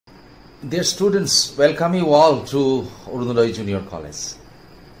Dear students, welcome you all to Urunodai Junior College.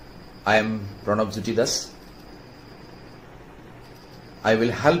 I am Pranav Jyotidas. I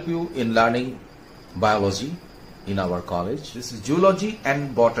will help you in learning biology in our college. This is zoology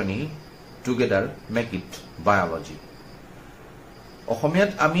and botany together make it biology.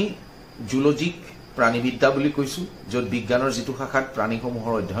 Ohomiyat ami zoologic pranibidya buli koisu, jot bigyanor jitu shakhat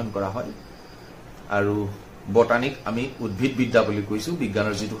praniসমূহৰ অধ্যয়ন কৰা হয় আৰু botanic আমি উদ্ভিদ বিদ্যা বুলি কৈছো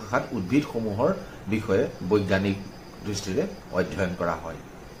বিজ্ঞানৰ যেটো শাখাত উদ্ভিদ সমূহৰ বিষয়ে বৈজ্ঞানিক দৃষ্টিৰে অধ্যয়ন কৰা হয়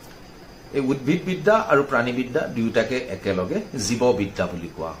এই উদ্ভিদ বিদ্যা আৰু প্ৰাণী বিদ্যা দুয়োটাকে একেলগে জীৱ বিদ্যা বুলি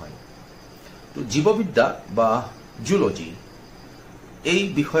কোৱা হয় তো জীৱ বিদ্যা বা জুলজি এই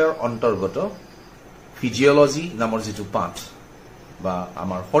বিষয়ৰ অন্তৰ্গত ফিজিওলজি নামৰ যেটো পাঠ বা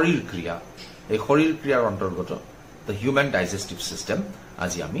আমাৰ শৰীৰ ক্ৰিয়া এই শৰীৰ ক্ৰিয়াৰ অন্তৰ্গত the human digestive system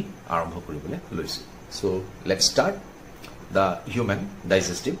আজি আমি আৰম্ভ কৰিবলৈ লৈছো. So let's start the human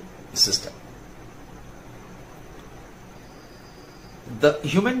digestive system. The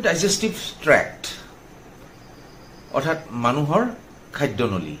human digestive tract অর্থাৎ মানুহৰ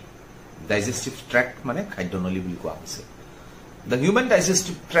খাদ্যনলী digestive tract মানে খাদ্যনলী বুলি কোৱা হৈছে. The human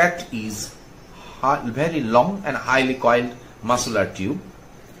digestive tract is very long and highly coiled muscular tube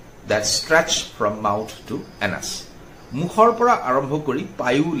that stretch from mouth to anus. মুখৰ পৰা আৰম্ভ কৰি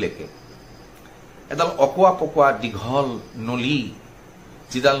পায়ুলৈকে এডাল অকোৱা পকোৱা দীঘল নলী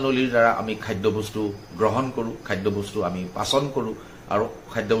জিদাল নলীৰ দ্বাৰা আমি খাদ্যবস্তু গ্ৰহণ কৰো খাদ্যবস্তু আমি পাচন কৰো আৰু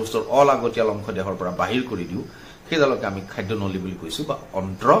খাদ্যবস্তুৰ অলাগতিয়াল অংশ দেহৰ পৰা বাহিৰ কৰি দিও সেইডালকে আমি খাদ্যনলী বুলি কৈছো বা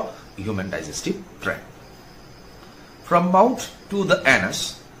অন্ত্ৰ human digestive tract. From mouth to the anus,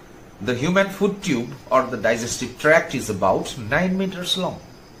 the human food tube or the digestive tract is about 9 meters long.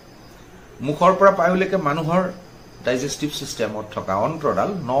 মুখৰ পৰা পায়ুলৈকে মানুহৰ digestive system or থকা অন্ত্ৰডাল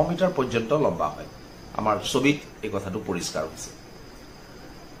 9 মিটাৰ পৰ্যন্ত লম্বা হয় আমাৰ ছবিত এই কথাটো পৰিষ্কাৰ হৈছে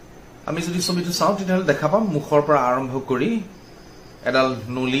আমি যদি ছবিটো চাও তেতিয়াহ'লে দেখা পাম মুখৰ পৰা আৰম্ভ কৰি এডাল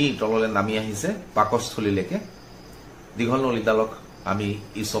নলী তললৈ নামি আহিছে পাকস্থলীলৈকে দীঘল নলীডালক আমি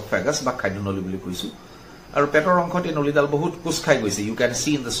ইছফেগাছ বা খাদ্যনলী বুলি কৈছো আৰু পেটৰ অংশত এই নলীডাল বহুত কোষ খাই গৈছে you can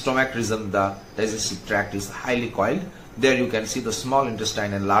see in the stomach region the digestive tract is highly coiled there you can see the small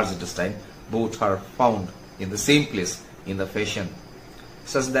intestine and large intestine both are found in the same place in the fashion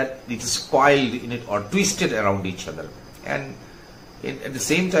such that it is coiled in it or twisted around each other and at the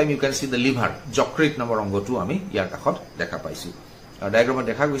same time you can see the liver যকৃত নামৰ অংগটো আমি ইয়াৰ কাষত দেখা পাইছো আৰু ডায়াগ্ৰামত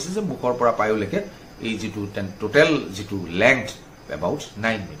দেখা গৈছে যে মুখৰ পৰা পায়ুলৈকে এই যেটো টোটাল যেটো length about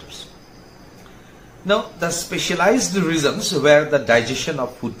 9 meters. Now the specialized regions where the digestion of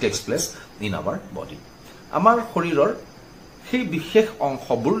food takes place in our body আমাৰ শৰীৰৰ সেই বিশেষ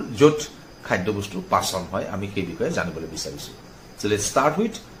অংশবোৰ যত খাদ্যবস্তু পাচন হয় আমি সেই বিষয়ে জানিবলৈ বিচাৰিছো so let's start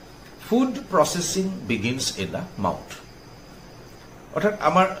with food processing begins in the mouth অৰ্থাৎ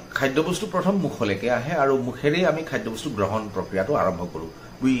আমাৰ খাদ্যবস্তু প্ৰথম মুখলৈকে আহে আৰু মুখেৰে আমি খাদ্যবস্তু গ্ৰহণ প্ৰক্ৰিয়াটো আৰম্ভ কৰো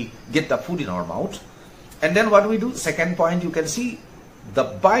we get the food in our mouth and then what we do second point you can see the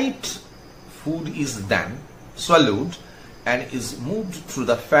bite food is then swallowed and is moved through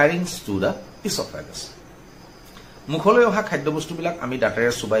the pharynx to the esophagus মুখলৈ অহা খাদ্যবস্তুবিলাক আমি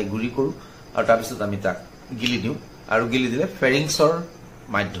দাঁতেৰে চুবাই গুৰি কৰো আৰু তাৰ পিছত আমি তাক গিলি দিও আৰু গিলি দিলে ফেৰিংছৰ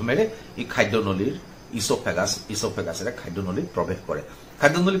মাধ্যমেৰে এই খাদ্যনলীৰ ইছফেগাছৰে খাদ্যনলীত প্ৰৱেশ কৰে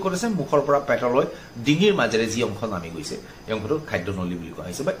খাদ্যনলী কৰিছে মুখৰ পৰা পেটলৈ ডিঙিৰ মাজেৰে যি অংশ নামি গৈছে এই অংশটো খাদ্যনলী বুলি কোৱা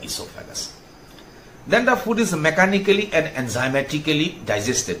হৈছে বা ইছফেগাছ then the food is mechanically and enzymatically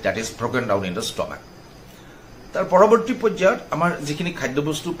digested that is broken down in the stomach তাৰ পৰৱৰ্তী পৰ্যায়ত আমাৰ যিখিনি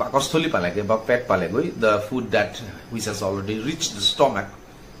খাদ্যবস্তু পাকস্থলী পালেগে বা পেট পালেগৈ the food that which has already reached the stomach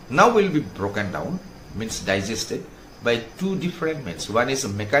now will be broken down means digested by two different means one is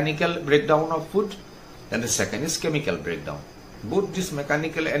a mechanical breakdown of food and the second is chemical breakdown both this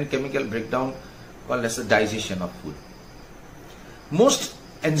mechanical and chemical breakdown called as the digestion of food most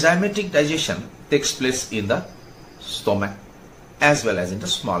enzymatic digestion takes place in the stomach as well as in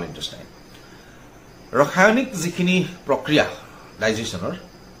the small intestine ৰাসায়নিক যিখিনি প্ৰক্ৰিয়া ডাইজেশনৰ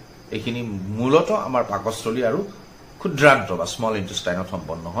এইখিনি মূলত আমাৰ পাকস্থলী আৰু ক্ষুদ্ৰান্ত বা small ইন্টেষ্টাইনত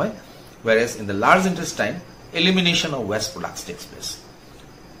সম্পন্ন হয় whereas in the large intestine elimination of waste products takes place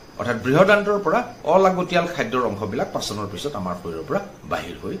অৰ্থাৎ বৃহদান্তৰ পৰা অলাগতিয়াল খাদ্যৰ অংশবিলাক পাচনৰ পিছত আমাৰ শৰীৰৰ পৰা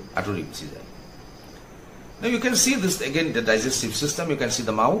বাহিৰ হৈ আঁতৰি গুচি যায় now you can see this again the digestive system you can see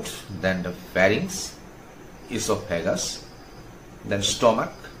the mouth then the pharynx esophagus then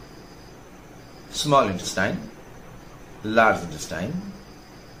stomach small intestine large intestine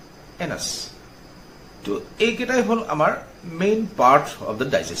anus to এইকেইটাই হল আমাৰ main part of the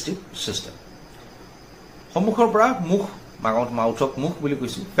digestive system সমুখৰ পৰা মুখ মাউথক মুখ বুলি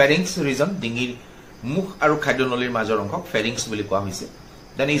কৈছো pharynx region ডিঙিৰ মুখ আৰু খাদ্যনলীৰ মাজৰ অংশক ফেৰিংছ বুলি কোৱা হৈছে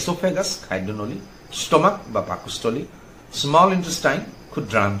Then esophagus, খাদ্যনলী, stomach বা পাকস্থলী, small intestine,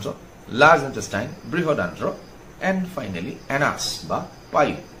 ক্ষুদ্ৰান্ত, large intestine, বৃহদান্ত্ৰ, and finally anus বা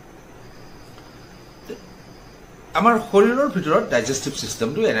পায়ু. আমাৰ শৰীৰৰ ভিতৰত ডাইজেষ্টিভ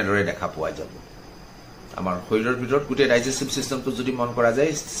সিস্টেমটো এনেদৰে দেখা পোৱা যাব. আমাৰ শৰীৰৰ ভিতৰত গোটেই ডাইজেষ্টিভ সিস্টেমটো যদি মন কৰা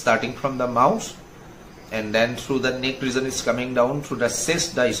যায়, starting from the mouth and then through the neck region is coming down, through the chest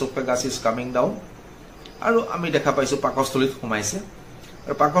the esophagus is coming down, আৰু আমি দেখা পাইছো পাকস্থলীত সোমাইছে,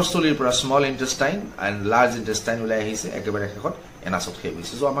 আৰু পাকস্থলীৰ পৰা স্মল ইন্টেষ্টাইন এণ্ড লাৰ্জ ইন্টেষ্টাইন ওলাই আহিছে, একেবাৰে শেষত এনাছত শেষ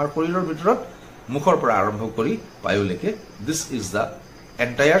হৈছে. চ' আমাৰ শৰীৰৰ ভিতৰত মুখৰ পৰা আৰম্ভ কৰি পায়ুলৈকে this is the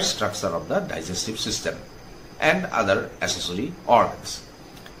entire structure of the digestive system and other এচেচৰি organs.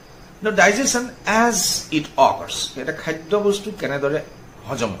 Now digestion as it occurs, এটা খাদ্য বস্তু কেনেদৰে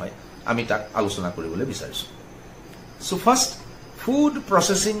হজম হয় আমি তাক আলোচনা কৰিবলৈ বিচাৰিছো. So first, food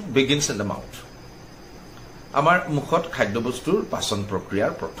processing begins in the mouth. আমাৰ মুখত খাদ্য বস্তুৰ পাচন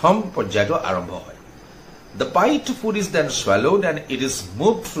প্ৰক্ৰিয়াৰ প্ৰথম পৰ্যায়টো আৰম্ভ হয়. The bite food is then swallowed and it is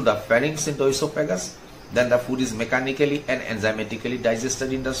moved through the pharynx into esophagus. Then the food is mechanically and enzymatically digested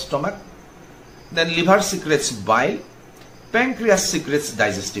in the stomach. Then liver secretes bile. Pancreas secretes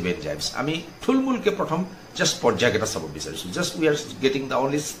digestive enzymes. আমি থুলমুলকে প্ৰথম just পৰ্যায় এটা চাব বিচাৰিছো. Just we are getting the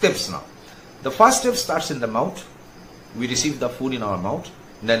only steps now. The first step starts in the mouth. We receive the food in our mouth.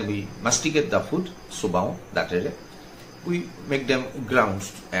 Then we masticate the food, subaw, that area. We make them ground,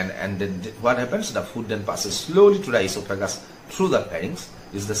 and then what happens? The food then passes slowly to the esophagus through the pharynx.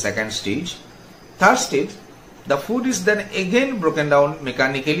 This is the second stage. Third stage, the food is then again broken down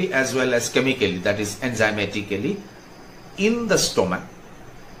mechanically as well as chemically, that is enzymatically, in the stomach.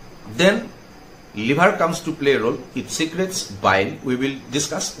 Then liver comes to play a role. It secretes bile. We will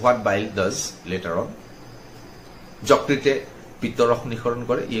discuss what bile does later on. যকৃতে পিত্তৰস নিঃসৰণ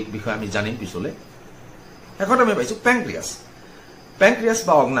কৰে, এই বিষয়ে আমি জানিম পিছলে. এখন আমি পাইছো প্যাংক্ৰিয়াছ. প্যাংক্ৰিয়াছ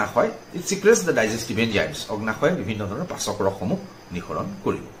বা অগ্নাশয়, ইট সিক্ৰেটস দ্য ডাইজেষ্টিভ এনজাইমছ. অগ্নাশয়ে বিভিন্ন ধৰণৰ পাচক ৰসসমূহ নিঃসৰণ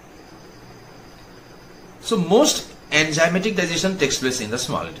কৰিব. So most enzymatic digestion takes place in the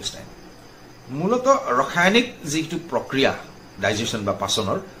small intestine. মূলত ৰাসায়নিক যিটো প্ৰক্ৰিয়া ডাইজেশ্যন বা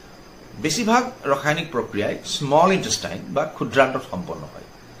পাচনৰ, বেছিভাগ ৰাসায়নিক প্ৰক্ৰিয়াই স্মল ইন্টেষ্টাইন বা ক্ষুদ্ৰান্তত সম্পন্ন হয়.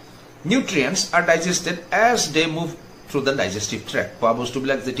 Nutrients are digested as they move through the digestive tract. খোৱা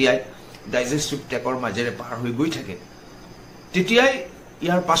বস্তুবিলাক যেতিয়াই ডাইজেষ্টিভ ট্ৰেকৰ মাজেৰে পাৰ হৈ গৈ থাকে, তেতিয়াই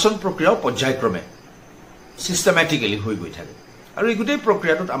ইয়াৰ পাচন প্ৰক্ৰিয়াও পৰ্যায়ক্ৰমে চিষ্টেমেটিকেলি হৈ গৈ থাকে. আৰু এই গোটেই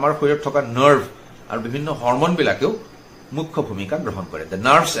প্ৰক্ৰিয়াটোত আমাৰ শৰীৰত থকা নাৰ্ভ আৰু বিভিন্ন হৰমনবিলাকেও মুখ্য ভূমিকা গ্ৰহণ কৰে. The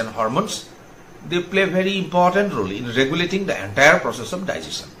nerves and hormones, they play a very important role in regulating the entire process of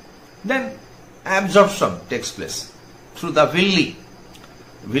digestion. Then absorption takes place through the villi.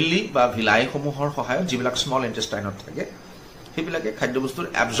 Villi বা ভিলাই সমূহৰ সহায়ত যিবিলাক স্মল ইন্টেষ্টাইনত থাকে, সেইবিলাকে খাদ্যবস্তুৰ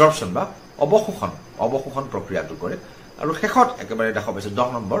এবজৰ্পশ্যন বা অৱশোষণ প্ৰক্ৰিয়াটো কৰে. আৰু শেষত একেবাৰে দেখা পাইছো 10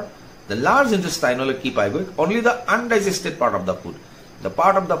 নম্বৰ, the large intestine কি পাইগৈ? Only the undigested part of the food, the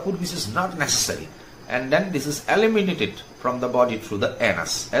part of the food which is not necessary, and then this is eliminated from the body through the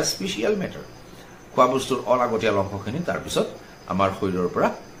anus as special matter. খোৱা বস্তুৰ অলাগতীয়াল অংশখিনি তাৰপিছত আমাৰ শৰীৰৰ পৰা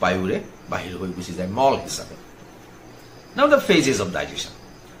পায়ুৰে বাহিৰ হৈ গুচি যায় মল হিচাপে. Now the phases of digestion.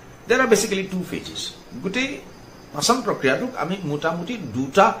 There are basically two phases. গোটেই পাচন প্ৰক্ৰিয়াটোক আমি মোটামুটি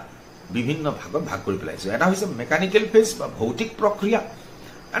দুটা বিভিন্ন ভাগত ভাগ কৰি পেলাইছো. এটা হৈছে মেকানিকেল ফেজ বা ভৌতিক প্ৰক্ৰিয়া,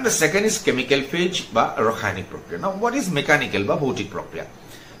 and the second is chemical phase বা ৰাসায়নিক প্ৰক্ৰিয়া. Now what is mechanical বা ভৌতিক প্ৰক্ৰিয়া?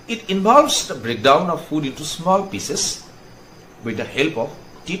 It involves the breakdown of food into small pieces with the help of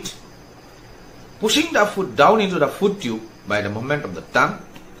teeth, pushing the food down into the food tube by the movement of the tongue,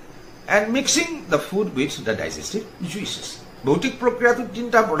 and mixing the food with the digestive juices. ভৌতিক প্ৰক্ৰিয়াটো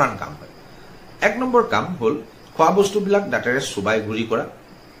তিনিটা প্ৰধান কাম হয়. এক number কাম হ'ল খোৱা বস্তুবিলাক দাঁতেৰে চুবাই গুৰি কৰা.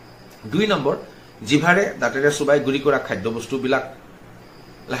 2 নম্বৰ, জিভাৰে দাঁতেৰে চুবাই গুৰি কৰা খাদ্য বস্তুবিলাক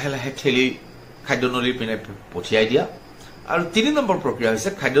লাহে লাহে ঠেলি খাদ্যনলীৰ পিনে পঠিয়াই দিয়া. আৰু 3 নম্বৰ প্ৰক্ৰিয়া হৈছে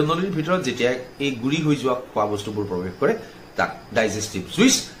খাদ্যনলীৰ ভিতৰত যেতিয়া এই গুৰি হৈ যোৱা খোৱা বস্তুবোৰ প্ৰৱেশ কৰে, তাক ডাইজেষ্টিভ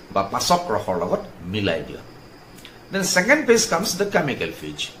জুইচ বা পাচক ৰসৰ লগত মিলাই দিয়া. Then second phase comes the chemical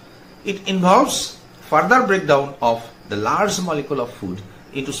phase. It involves further breakdown of the large molecule of food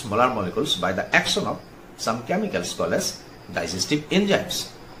into smaller molecules by the action of some chemicals called as digestive enzymes.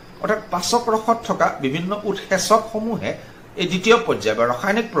 অৰ্থাৎ পাচক ৰসত থকা বিভিন্ন উৎসেচকসমূহে এই দ্বিতীয় পৰ্যায় বা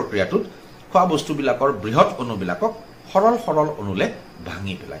ৰাসায়নিক প্ৰক্ৰিয়াটোত খোৱা বস্তুবিলাকৰ বৃহৎ অণুবিলাকক সৰল সৰল অণুলে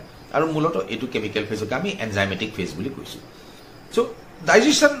ভাঙি পেলায়. আৰু মূলত এইটো কেমিকেল ফেজক আমি এনজাইমেটিক ফেজ বুলি কৈছো. So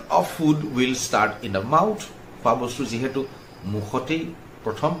digestion of food will start in the mouth. খোৱা বস্তু যিহেতু মুখতেই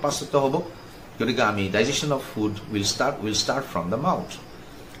প্ৰথম পাচিত হ'ব, গতিকে আমি digestion of food will start from the mouth.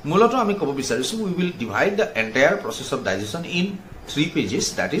 মূলত আমি ক'ব বিচাৰিছো we will divide the entire process of digestion in 3 phases,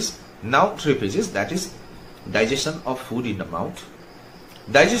 that is digestion of food in the mouth,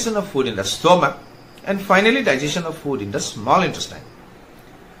 digestion of food in the stomach, and finally digestion of food in the small intestine.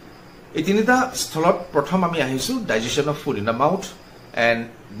 এই তিনিটা স্থলত প্ৰথম আমি আহিছো digestion of food in the mouth, and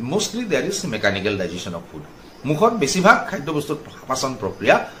mostly there is mechanical digestion of food. মুখত বেছিভাগ খাদ্য বস্তুৰ পাচন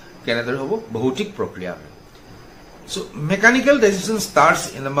প্ৰক্ৰিয়া কেনেদৰে হ'ব ভৌতিক প্ৰক্ৰিয়া। So mechanical digestion starts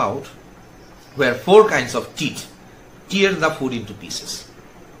in the mouth, where 4 kinds of teeth tear the food into pieces.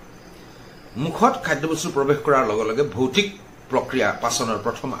 মুখত খাদ্য বস্তু প্ৰৱেশ কৰাৰ লগে লগে ভৌতিক প্ৰক্ৰিয়া পাচনৰ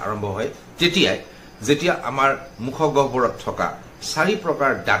প্ৰথম আৰম্ভ হয় তেতিয়াই যেতিয়া আমাৰ মুখগহ্বৰত থকা 4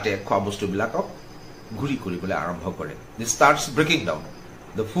 প্ৰকাৰ দাঁতে খোৱা বস্তুবিলাকক ঘূৰি কৰিবলৈ আৰম্ভ কৰে। This starts breaking down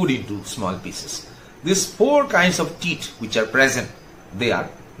the food into small pieces. These 4 kinds of teeth which are present, they are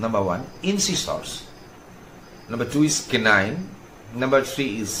number 1, incisors, number 2 is canine, number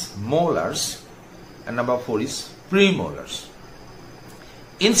 3 is molars, and number 4 is premolars.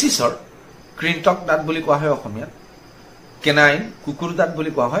 Incisor কৃন্তক দাঁত বুলি কোৱা হয় অসমীয়াত, canine কুকুৰ দাঁত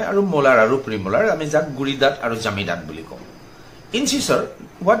বুলি কোৱা হয়, আৰু molar আৰু premolar আমি যাক গুৰি দাঁত আৰু জামি দাঁত বুলি কওঁ। Incisor,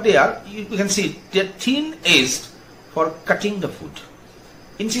 what they are, you can see they are thin edged for cutting the food.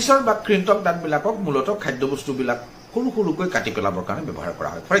 Incisor বা কৃন্তক দাঁত বিলাকক মূলত খাদ্য বস্তুবিলাক সৰু সৰুকৈ কাটি পেলাবৰ কাৰণে ব্যৱহাৰ কৰা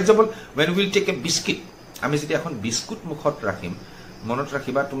হয়। For example, when we will take a biscuit, আমি যেতিয়া এখন বিস্কুট মুখত ৰাখিম, মনত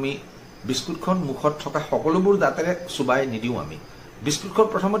ৰাখিবা তুমি বিস্কুটখন মুখত থকা সকলোবোৰ দাঁতেৰে চুবাই নিদিও। আমি বিস্কুটখন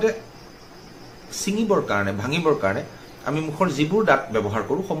প্ৰথমতে ছিঙিবৰ কাৰণে ভাঙিবৰ কাৰণে আমি মুখৰ যিবোৰ দাঁত ব্যৱহাৰ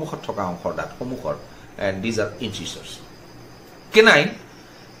কৰোঁ সন্মুখত থকা অংশৰ দাঁত সন্মুখৰ, and these are incisors.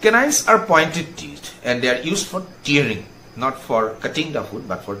 Canines are pointed teeth and they are used for tearing, not for cutting the food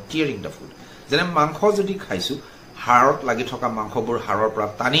but for tearing the food. যেনে মাংস যদি খাইছো হাড়ত লাগি থকা মাংসবোৰ হাড়ৰ পৰা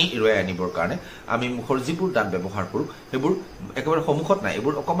টানি এৰুৱাই আনিবৰ কাৰণে আমি মুখৰ যিবোৰ দাঁত ব্যৱহাৰ কৰোঁ সেইবোৰ একেবাৰে সন্মুখত নাই,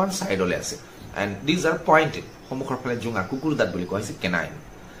 এইবোৰ অকমান সাইডলে আছে, and these are pointed, সন্মুখৰ ফালে জোঙা কুকুৰ দাঁত বুলি কোৱা হৈছে canine.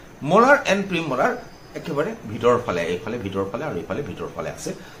 Molar and premolar একেবাৰে ভিতৰৰ ফালে, এইফালে ভিতৰৰ ফালে আৰু এইফালে ভিতৰৰ ফালে আছে।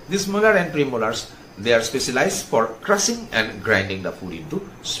 These molar and premolars, they are specialized for crushing and grinding the food into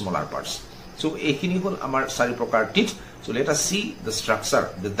smaller parts. So এইখিনি হ'ল আমাৰ 4 প্ৰকাৰ teeth. So let us see the structure,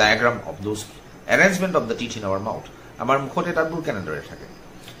 the diagram of those arrangement of the teeth in our mouth. আমাৰ মুখত দাঁতবোৰ কেনেদৰে থাকে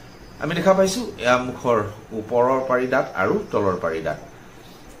আমি দেখা পাইছো। এয়া মুখৰ ওপৰৰ পাৰি দাঁত আৰু তলৰ পাৰি দাঁত।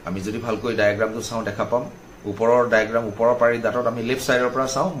 আমি যদি ভালকৈ ডায়াগ্ৰামটো চাওঁ দেখা পাম ওপৰৰ ডায়াগ্ৰাম ওপৰৰ পাৰি দাঁতত আমি লেফট সাইডৰ পৰা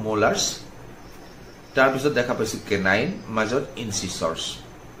চাওঁ মোলাৰ্স, তাৰ পিছত দেখা পাইছো কেনাইন, মাজত ইনচিসৰ্স।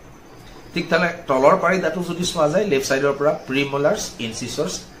 ঠিক তালে তলৰ পাৰি দাঁতটো যদি চোৱা যায় লেফট সাইডৰ পৰা প্ৰিমোলাৰ্স,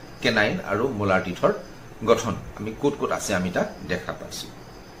 ইনচিসৰ্স, কেনাইন আৰু মোলাৰ টিথৰ গঠন আমি কোট কোট আছে আমি তাক দেখা পাইছো।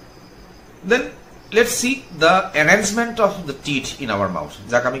 Then let's see the arrangement of the teeth in our mouth.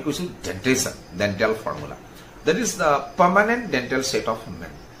 যাক আমি কৈছো dentation, dental formula. That is the permanent dental set of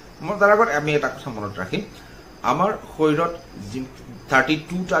man. মোৰ তাৰ আগত আমি এটা কথা মনত ৰাখিম, আমাৰ শৰীৰত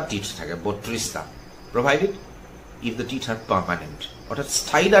 32টা টিথ থাকে, 32টা, provided if the teeth are permanent, অৰ্থাৎ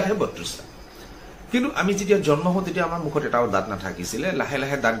স্থায়ী দাঁত হে 32টা। কিন্তু আমি যেতিয়া জন্ম হওঁ তেতিয়া আমাৰ মুখত এটাও দাঁত নাথাকিছিলে, লাহে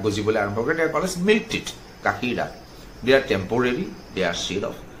লাহে দাঁত গজিবলৈ আৰম্ভ কৰে, they are called as milk teeth, কাকিৰ দাঁত। They are temporary, they are shed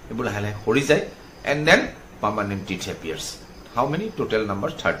off, এইবোৰ লাহে লাহে সৰি যায়, and then permanent teeth appears. How many? Total number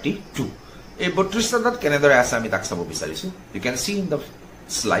 32. এই 32টা দাঁত কেনেদৰে আছে আমি তাক চাব বিচাৰিছো। You can see in the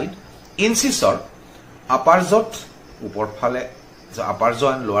slide, incisor, upper jaw, upper phale, upper jaw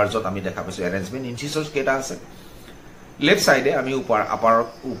and lower jaw আমি দেখা পাইছো arrangement. Incisors কেটা আছে, left side এ আমি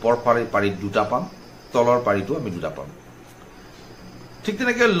upper পাৰি দুটা পাম, তলৰ পাৰিটো আমি দুটা পাম। ঠিক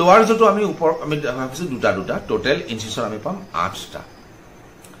তেনেকৈ lower jaw আমি আমি দেখা পাইছো দুটা দুটা, total incisor আমি পাম 8টা।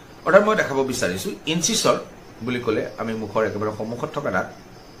 অৰ্থাৎ মই দেখাব বিচাৰিছো incisor বুলি ক'লে আমি মুখৰ একেবাৰে সন্মুখত থকা দাঁত,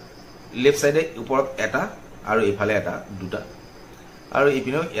 লেফট সাইডে ওপৰত এটা আৰু এইফালে এটা দুটা, আৰু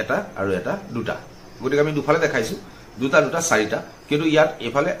এইপিনেও এটা আৰু এটা দুটা, গতিকে আমি দুফালে দেখাইছো দুটা দুটা 4টা, কিন্তু ইয়াত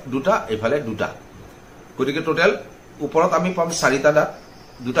এইফালে দুটা এইফালে দুটা, গতিকে টোটাল ওপৰত আমি পাম 4টা দাঁত।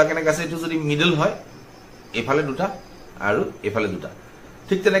 দুটা কেনেকৈ আছে, এইটো যদি মিডল হয় এইফালে দুটা আৰু এইফালে দুটা।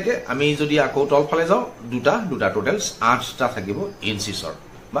 ঠিক তেনেকৈ আমি যদি আকৌ তলফালে যাওঁ দুটা দুটা, টোটাল 8টা থাকিব ইনচিসৰ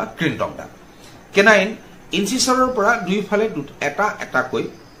বা কৃন্তক দাঁত। কেনাইন ইনচিসৰৰ পৰা দুইফালে এটা এটাকৈ,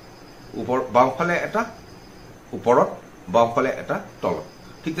 ওপৰ বাওঁফালে এটা ওপৰত, বাওঁফালে এটা তলত,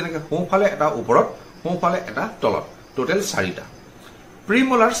 ঠিক তেনেকৈ সোঁফালে এটা ওপৰত, সোঁফালে এটা তলত, টোটেল 4টা।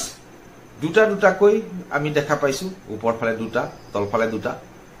 প্ৰিমোলাৰ্স দুটা দুটাকৈ আমি দেখা পাইছো, ওপৰফালে দুটা তলফালে দুটা,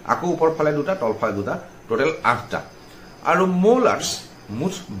 আকৌ ওপৰফালে দুটা তলফালে দুটা, টোটেল 8টা। আৰু মোলাৰ্স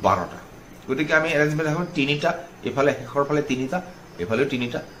মুঠ 12টা। গতিকে আমি এৰেঞ্জমেণ্ট হ'ব 3টা, এফালে শেষৰ ফালে 3টা, এফালেও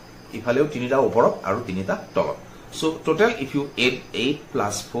 3টা, ইফালেও 3টা ওপৰত আৰু 3টা তলত। So total if you add 8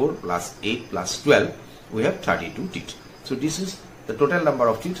 plus 4 plus 8 plus 12, we have 32 teeth. So this is the total number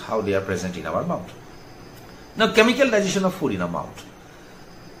of teeth, how they are present in our mouth. Now chemical digestion of food in our mouth.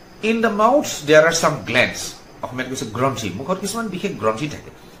 In the mouth there are some glands অসমীয়াত কৈছে গ্ৰন্থি মুখত কিছুমান বিশেষ গ্ৰন্থি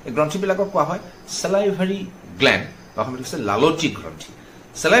থাকে এই গ্ৰন্থিবিলাকক কোৱা হয় salivary gland বা অসমীয়াত কৈছে লালতি গ্ৰন্থি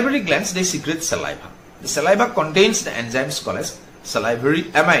salivary glands they secrete saliva the saliva contains the enzymes called as salivary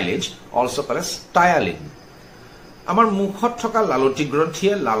amylase also called as ptyalin আমাৰ মুখত থকা লালতি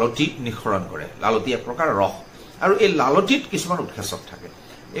গ্ৰন্থিয়ে লালতি নিঃসৰণ কৰে লালতি এক প্ৰকাৰ ৰস আৰু এই লালতিত কিছুমান উৎসেচক থাকে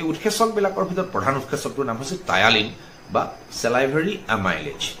এই উৎসেচক বিলাকৰ ভিতৰত প্ৰধান উৎসেচকটোৰ নাম হৈছে ptyalin বা salivary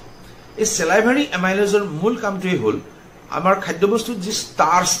amylase এই salivary amylaseৰ মূল কামটোই হ'ল আমাৰ খাদ্যবস্তুত যি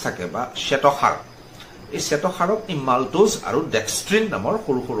স্টাৰ্চ থাকে বা শ্বেতসাৰ এই শ্বেতসাৰক এই মাল্টোজ আৰু ডেক্সট্ৰিন নামৰ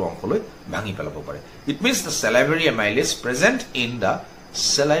সৰু সৰু অংশলৈ ভাঙি পেলাব পাৰে it means the salivary amylase present in the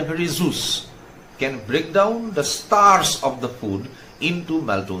salivary juice can break down the starch of the food into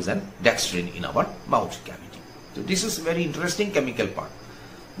maltose and dextrin in our mouth cavity. So this is very interesting chemical part.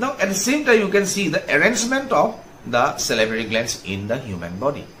 Now at the same time you can see the arrangement of the salivary glands in the human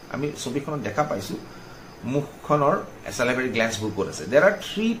body. Ami sobikhonot dekha paisu mukhonor salivary glands bur kor ase. There are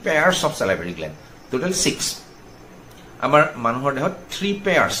 3 pairs of salivary gland. Total 6. Amar manuhor dehot 3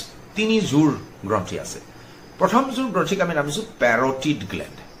 pairs. 3 jur granthi ase. Prothom jur granthi ami namisu parotid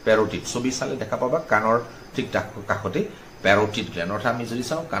gland. Parotid ছবি চালে দেখা পাবা কানৰ ঠিক কাষতে parotid gland অৰ্থাৎ আমি যদি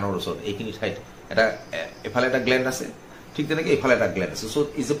চাও কানৰ ওচৰত এইখিনি ঠাইত এটা এফালে এটা গ্ল্যান্ড আছে ঠিক তেনেকৈ এফালে এটা গ্ল্যান্ড আছে so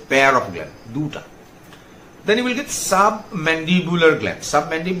is a pair of gland দুটা then you will get submandibular gland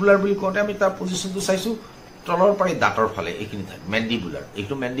submandibular বুলি কোতে আমি তাৰ পজিশনটো চাইছো তলৰ পাৰি দাঁতৰ ফালে এইখিনি ঠাইত mandibular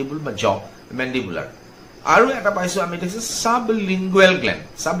এইটো mandible বা jaw mandibular আৰু এটা পাইছো আমি দেখিছো sublingual gland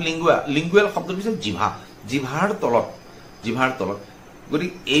lingual শব্দটো হৈছে জিভাৰ তলত গৰি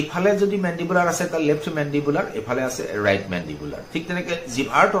এইফালে যদি ম্যান্ডিবুলাৰ আছে তা লেফট ম্যান্ডিবুলাৰ এফালে আছে ৰাইট ম্যান্ডিবুলাৰ ঠিক তেনেকৈ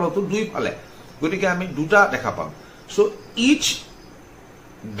জিভাৰ তলতো দুই ফালে গতিকে আমি দুটা দেখা পাম so is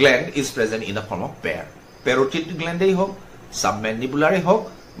gland is present in the form of pair parotid gland ei hok submandibular ei hok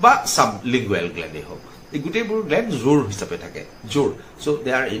ba sublingual gland ei hok এই গুটেবোৰ gland জোৰ হিচাপে থাকে জোৰ so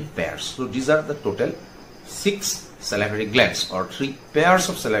they are in pairs so these are the total 6 salivary glands or 3 pairs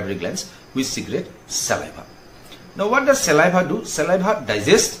of salivary glands which secrete saliva. Now what does saliva do? Saliva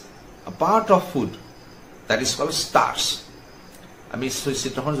digests a part of food that is called starch. I mean,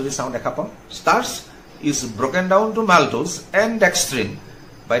 starch is broken down to maltose and dextrin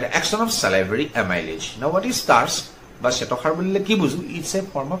by the action of salivary amylase. Now what is starch? It's a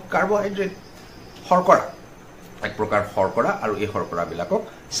form of carbohydrate. Horkora. Ek prokar horkora aru ei horkora bilakok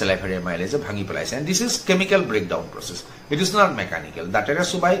salivary amylase bhangi pelaise and this is chemical breakdown process. It is not mechanical. That era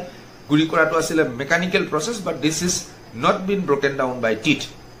subai guri korato asile mechanical process but this is not been broken down by teeth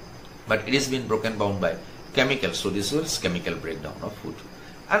but it is been broken down by chemicals so this is chemical breakdown of food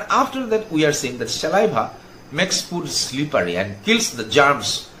and after that we are saying that saliva makes food slippery and kills the germs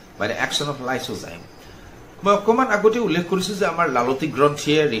by the action of lysozyme মই অকমান আগতে উল্লেখ কৰিছো যে আমাৰ লালতি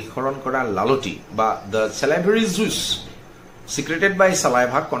গ্ৰন্থিয়ে ৰিখৰণ কৰা লালতি বা the salivary juice secreted by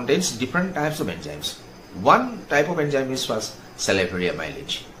saliva contains different types of enzymes one type of enzyme is salivary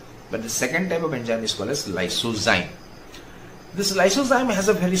amylase but the second type of enzyme is called as lysozyme. This lysozyme has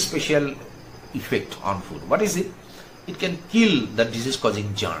a very special effect on food. What is it? It can kill the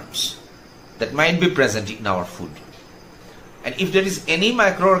disease-causing germs that might be present in our food. And if there is any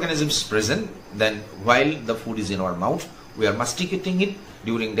microorganisms present, then while the food is in our mouth, we are masticating it.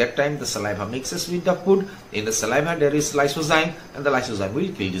 During that time, the saliva mixes with the food. In the saliva, there is lysozyme, and the lysozyme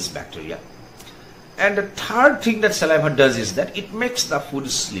will kill this bacteria. And the third thing that saliva does is that it makes the food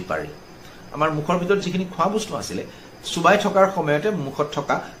slippery. Amar mukhor bhitor jikhini khwa bostu asile subai thokar khomoyate mukhot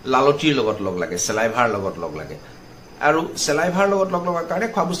thoka lalotir logot log lage salivar logot log lage aru salivar logot log logar karone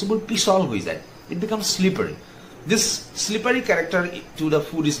khwa bostubur pisol hoi jay it becomes slippery this slippery character to the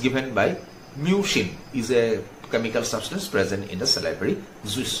food is given by mucin is a chemical substance present in the salivary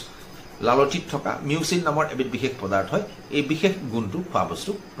juice lalotit thoka mucin namor ebit bishek padarth hoy ei bishek guntu khwa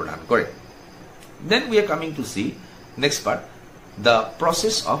bostu pradhan kore. Then we are coming to see next part the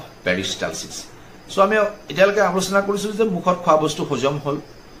process of peristalsis. So আমি এতিয়ালৈকে আলোচনা কৰিছো যে মুখত খোৱা বস্তু হজম হল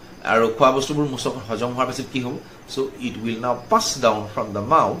আৰু খোৱা বস্তুবোৰ মুখত হজম হোৱাৰ পিছত কি হ'ব so it will now pass down from the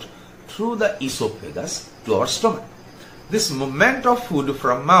mouth through the esophagus to our stomach. This movement of food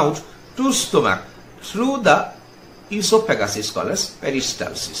from mouth to stomach through the esophagus is called as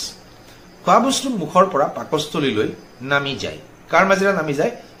peristalsis. খোৱা বস্তু মুখৰ পৰা পাকস্থলীলৈ নামি যায় কাৰ মাজেৰে নামি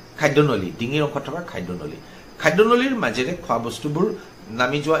যায় খাদ্যনলী ডিঙিৰ অংশত থকা খাদ্যনলীৰ মাজেৰে খোৱা বস্তুবোৰ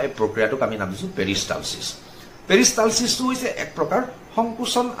নামি যোৱা এই প্ৰক্ৰিয়াটোক আমি নাম দিছো পেৰিষ্টালচিছটো হৈছে এক প্ৰকাৰ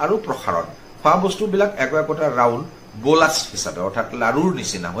সংকোচন আৰু প্ৰসাৰণ খোৱা বস্তুবিলাক একোটা ৰাউণ্ড বোলাছ হিচাপে অৰ্থাৎ লাৰুৰ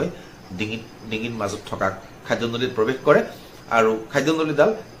নিচিনা হৈ ডিঙিৰ মাজত থকা খাদ্যনলীত প্ৰৱেশ কৰে আৰু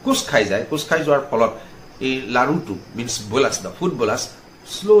খাদ্যনলীডাল কোচ খাই যোৱাৰ ফলত এই লাৰুটো means বোলাছ the food bolus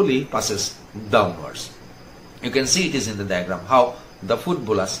slowly passes downwards You can see it is in the diagram how the food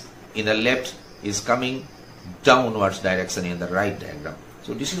bolus in the left is coming downwards direction in the right diagram.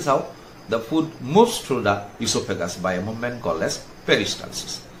 So this is how the food moves through the esophagus by a movement called as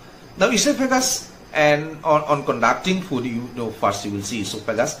peristalsis. Now esophagus, and on conducting food, you know, first you will see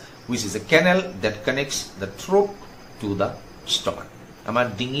esophagus, which is a canal that connects the throat to the stomach.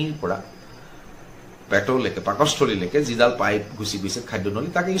 Amar dingir pora peto leke pakostholi leke jidal pipe gusi gusi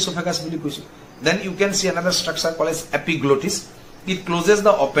khadyonoli take esophagus boli koisu. Then you can see another structure called as epiglottis. It closes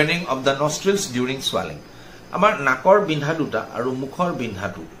the opening of the nostrils during swallowing. Amar nakor bindha duta aru mukhor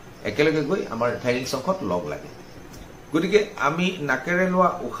bindha tu ekelege goi amar pharynx onkhot log lage. Gotike ami nakere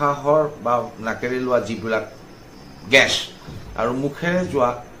loa ukhahor ba nakere loa jibulak gas aru mukhere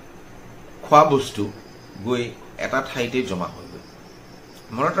joa khwa bostu goi eta thaite joma hoy goi.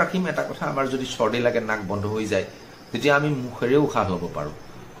 Monot rakhim eta kotha amar jodi sorde lage nak bondho hoi jay tetia ami mukhere ukhah lobo paru.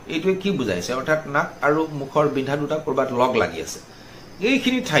 Eitwe ki bujaise orthat nak aru mukhor bindha duta korbat log lagi ase.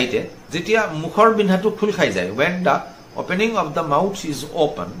 Eikhini thaite jetia mukhor bindhatu khul khai jay, when the opening of the mouth is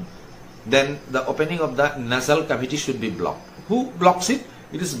open, then the opening of the nasal cavity should be blocked. Who blocks it?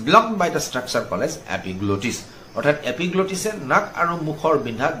 It is blocked by the structure called as epiglottis. Orthat epiglottis e nak aru mukhor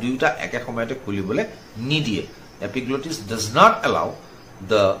bindha duita eke samoyate khulibole nidie. Epiglottis does not allow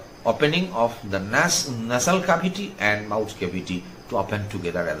the opening of the nasal cavity and mouth cavity to open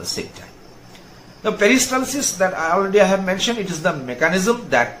together at the same time. The peristalsis that I already have mentioned, it is the mechanism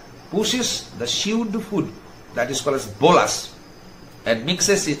that pushes the chewed food, that is called as bolus, and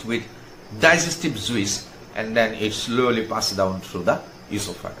mixes it with digestive juice, and then it slowly passes down through the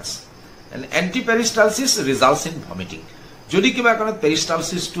esophagus. And antiperistalsis results in vomiting. Jodi kiba karonot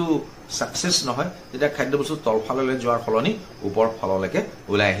peristalsis to success nohoy, teta khadya bostu tol phalole joar pholoni upor phaloleke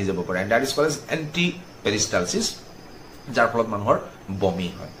ulai ahi jabo pare, and that is called as antiperistalsis, jar pholot manhor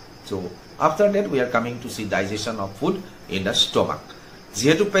bomi hoy. So after that we are coming to see digestion of food in the stomach.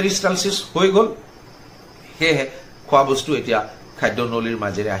 Jehetu peristalsis hoi gol, he khwa bostu etia khadyonolir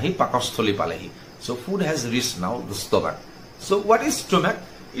majere ahi pakostholi palehi. So food has reached now the stomach. So what is stomach?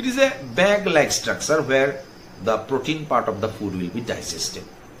 It is a bag-like structure where the protein part of the food will be digested.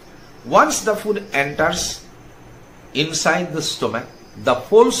 Once the food enters inside the stomach, the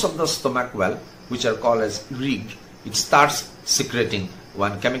folds of the stomach well, which are called as rig, it starts secreting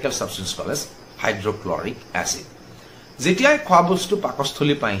one chemical substance called as hydrochloric acid. Jetiai khwa bostu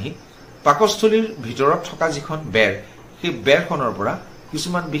pakostholi paihi, pakostholir bhitorot thoka jikhon bear, he bear khonor pora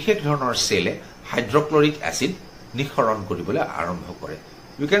kisuman bishek dhৰণৰ cell hydrochloric acid nikhoron koribole arambho kore.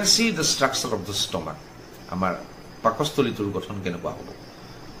 You can see the structure of the stomach. Amar pakostholitur gothon kenekwa hobo.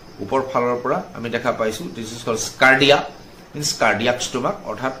 Upor phalor pora ami dekha paisu, this is called cardia, means cardiac stomach,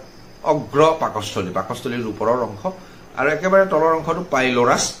 orthat ogro pakostholi, pakostholir uporor onkho aru ekebare tolor onkhotu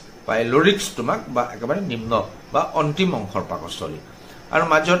pyloric stomach ba ekebare nimno ba ontim onkhor pakostholi. Aru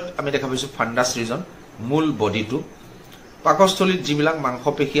majot ami dekha paisu fundus region, mul body to pakostholit jibilak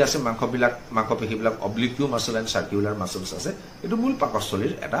mangkhopehi ase, mangkhopehi bilak oblique muscle and circular muscles ase, etu mul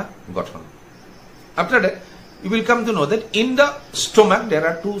pakostholir eta gothon. After that you will come to know that in the stomach there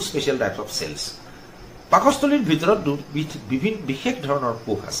are two special types of cells. Pakostholir bhitorot bibhin bishek dhoroner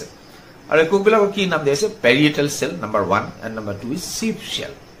kosh ase. Aru kosh bilak ki naam diase parietal cell number 1 and number 2 is sheath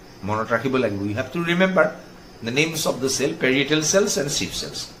cell. Monot rakhibo lagibo, you have to remember the names of the cell, parietal cells and sheath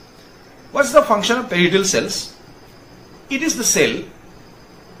cells. What's the function of parietal cells? It is the cell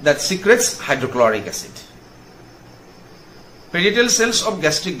that secretes hydrochloric acid. Parietal cells of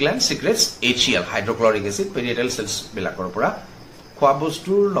gastric gland secretes HCl, hydrochloric acid. Parietal cells bilakor pora khwa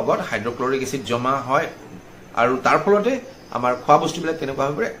bostur logot hydrochloric acid joma hoy aru tar pholote amar khwa bostu bilak kenekwa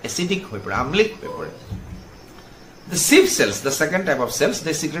hoy pore acidic hoy pore, amlic hoy pore. The sheath cells, the second type of cells,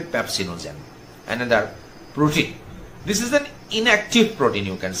 they secrete pepsinogen, another protein. This is an inactive protein,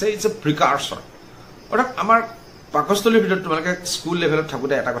 you can say. It's a precursor. Orthat amar pakostholir bhitor tumalke school level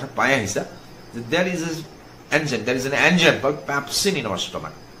thakuta eta kotha pai ahisa, there is an enzyme called pepsin in our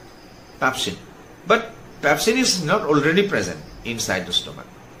stomach. Pepsin. But pepsin is not already present inside the stomach.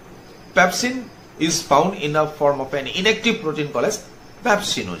 Pepsin is found in the form of an inactive protein called as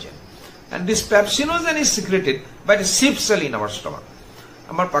pepsinogen. And this pepsinogen is secreted by the sheath cell in our stomach.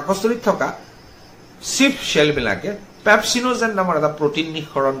 Amar pakostholit thoka sheath cell bilake pepsinogen namor eta protein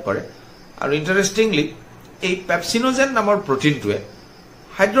nikhoron kore. Aru interestingly, এই pepsinogen নামৰ প্ৰটিনটোৱে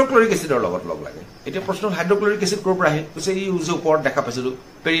hydrochloric এসিডৰ লগত লগ লাগে। এতিয়া প্ৰশ্ন hydrochloric acid কৰ পৰা আহে? কৈছে এই যে ওপৰত দেখা পাইছিলো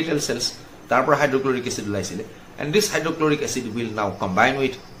পেৰিটেল সেলস, তাৰ পৰা হাইড্ৰক্লৰিক এসিড ওলাইছিলে, and this hydrochloric acid will now combine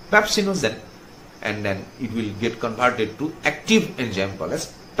with pepsinogen and then it will get converted to active enzyme called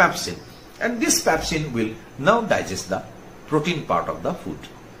as pepsin, and this pepsin will now digest the protein part of the food.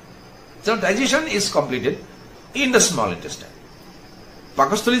 So digestion is completed in the small intestine.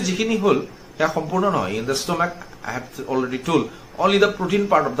 Pakostoli jikhini hol ya sampurna nohoy. In the stomach, I have already told, only the protein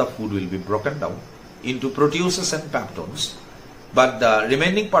part of the food will be broken down into proteases and peptones, but the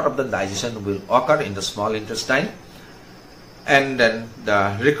remaining part of the digestion will occur in the small intestine, and then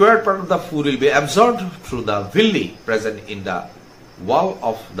the required part of the food will be absorbed through the villi present in the wall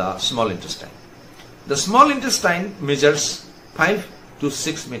of the small intestine. The small intestine measures 5 to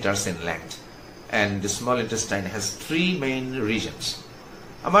 6 meters in length, and the small intestine has 3 main regions.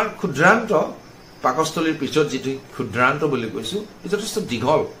 Amar khudranto pakostoliৰ পিছত যেটো ক্ষুদ্ৰান্ত বুলি কৈছো এটা যথেষ্ট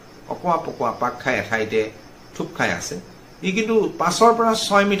দীঘল অকোৱা পকোৱা পাক খাই এঠাইতে থুপ খাই আছে ই কিন্তু 5 ৰ পৰা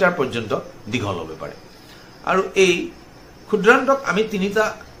 6 মিটাৰ পৰ্যন্ত দীঘল হ'ব পাৰে আৰু এই ক্ষুদ্ৰান্তক আমি তিনিটা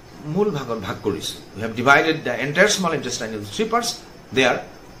মূল ভাগত ভাগ কৰিছো we have divided the entire small intestine into 3 parts. They are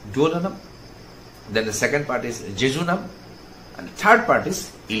duodenum, then the second part is jejunum, and the third part is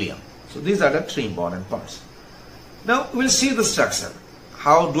ileum. So these are the 3 important parts. Now we'll see the structure.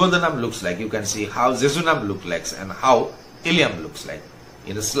 How duodenum looks like, you can see how jejunum looks like and how ileum looks like.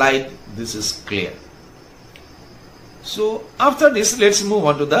 In the slide, this is clear. So after this, let's move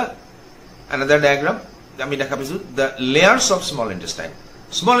on to the another diagram. The layers of small intestine.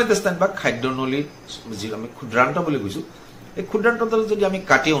 Small intestine ba khaidonoli ami khudranto boli koisu. এই ক্ষুদ্ৰান্তডাল যদি আমি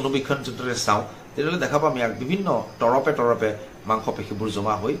কাটি অনুবীক্ষণ যন্ত্ৰৰে চাওঁ তেতিয়াহ'লে দেখা পাম ইয়াক বিভিন্ন তৰপে তৰপে মাংসপেশীবোৰ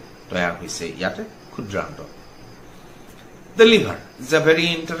জমা হৈ তৈয়াৰ হৈছে ইয়াতে ক্ষুদ্ৰান্ত. The liver is a very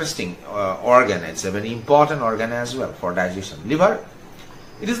interesting organ. It's a very important organ as well for digestion. Liver,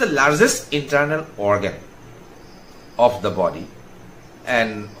 it is the largest internal organ of the body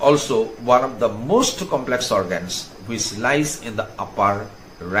and also one of the most complex organs which lies in the upper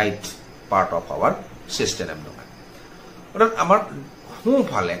right part of our Syste abdomen. অর্থাৎ আমার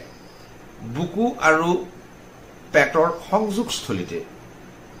সোঁফালে বুকু আৰু পেটৰ সংযোগস্থলীতে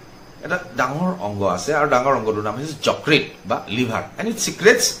এটা ডাঙৰ অংগ আছে আৰু ডাঙৰ অংগটোৰ নাম হৈছে যকৃত বা liver and it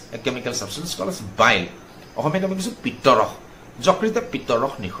secretes a chemical substance called as bile. অসমীয়াত আমি কিছু পিত্তৰস যকৃতে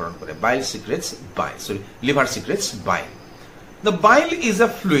পিত্তৰস নিঃসৰণ কৰে. Bile secretes bile. Sorry, liver secretes bile. The bile is a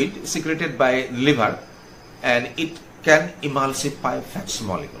fluid secreted by liver and it can emulsify fats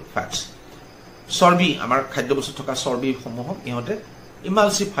molecule, fats. চৰ্বি আমাৰ খাদ্য বস্তু থকা চৰ্বি সমূহক ইহঁতে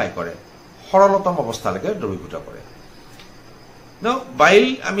ইমালসিফাই কৰে সৰলতম অৱস্থালৈকে দ্ৰৱীভূত কৰে. Now bile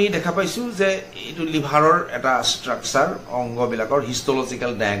আমি দেখা পাইছো যে এটো লিভাৰৰ এটা স্ট্ৰাকচাৰ অংগবিলাকৰ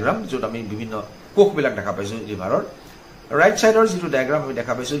হিষ্টলজিক্যাল ডায়াগ্ৰাম যত আমি বিভিন্ন কোষবিলাক দেখা পাইছো লিভাৰৰ ৰাইট সাইডৰ যেটো ডায়াগ্ৰাম আমি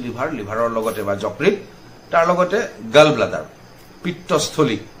দেখা পাইছো লিভাৰৰ লগতে বা যকৃত তাৰ লগতে গল ব্লাডাৰ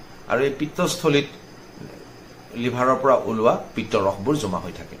পিত্তস্থলী আৰু এই পিত্তস্থলীত লিভাৰৰ পৰা ওলোৱা পিত্তৰসবোৰ জমা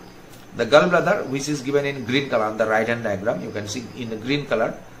হৈ থাকে. The gallbladder, which is given in green color on the right hand diagram, you can see in the green color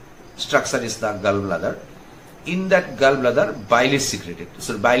structure is the gallbladder. In that gallbladder, bile is secreted.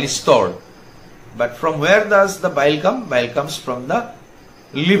 So bile is stored. But from where does the bile come? Bile comes from the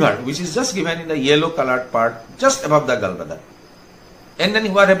liver, which is just given in the yellow colored part just above the gallbladder. And then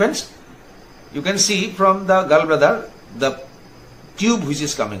what happens? You can see from the gallbladder the tube which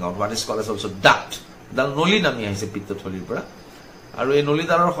is coming out, what is called as also duct. The noli nami aise pittotholir pora. আৰু এই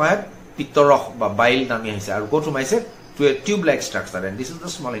নলীদাৰৰ সহায়ত পিত্তৰস বা বাইল নামি আহিছে আৰু ক'ত সোমাইছে to a tube like structure and this is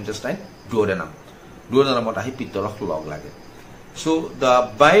the small intestine duodenum. Duodenumত আহি পিত্তৰস লগ লাগে. So the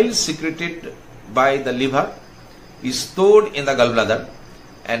bile secreted by the liver is stored in the gallbladder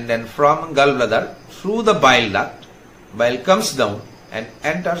and then from gallbladder through the bile duct bile comes down and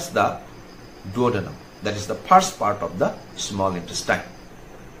enters the duodenum. That is the first part of the small intestine.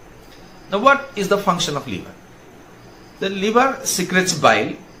 Now what is the function of liver? The liver secretes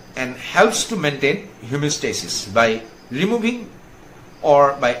bile and helps to maintain homeostasis by removing or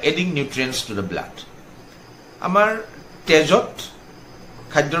by adding nutrients to the blood. Amar tejot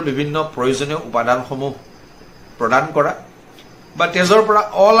খাদ্যৰ বিভিন্ন প্ৰয়োজনীয় উপাদানসমূহ প্ৰদান কৰা বা তেজৰ পৰা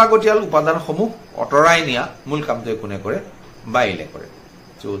অলাগতিয়াল উপাদানসমূহ অতৰাই নিয়া মূল কামটো কোনে কৰে বাইলে কৰে.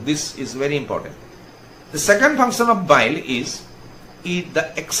 So this is very important. The second function of bile is the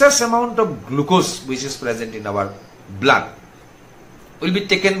excess amount of glucose which is present in our blood will be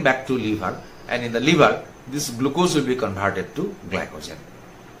taken back to liver and in the liver this glucose will be converted to glycogen.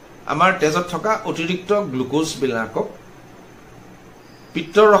 Amar tezot thoka otirikto glucose bilakok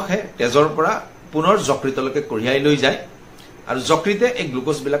pittorokhe tezor pora punor jokritoloke koriyai loi jay aru jokrite ei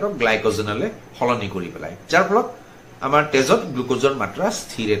glucose bilakok glycogenale holoni kori pelai jar pholot amar tezot glucoseor matra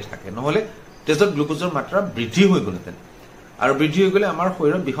sthire thake nohole tezot glucoseor matra bridhi hoi goleten aru bridhi hoi gole amar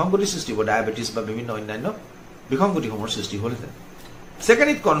shorirot bihongoti srishti hobo diabetes ba bibhinno onnanyo বিসংগতি সমূহ সৃষ্টি হলতে. Second,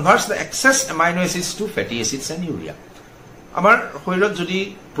 it converts the excess amino acids to fatty acids and urea. আমাৰ শৰীৰত যদি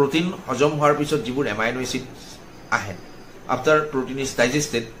protein হজম হোৱাৰ পিছত যিবোৰ amino acids আহে after protein is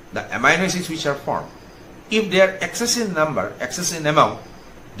digested the amino acids which are formed if they are excess in number, excess in amount,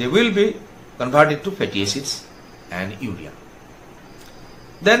 they will be converted to fatty acids and urea.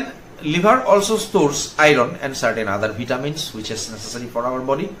 Then liver also stores iron and certain other vitamins which is necessary for our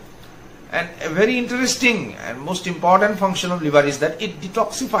body. And a very interesting and most important function of liver is that it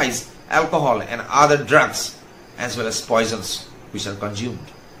detoxifies alcohol and other drugs as well as poisons which are consumed.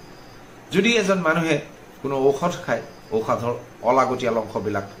 Jodi ejon manuhe kono okhod khai, okhador olagotial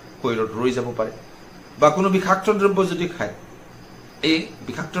onkhobilak koirot roi jabo pare ba kono bikhaktro drobbo jodi khai, ei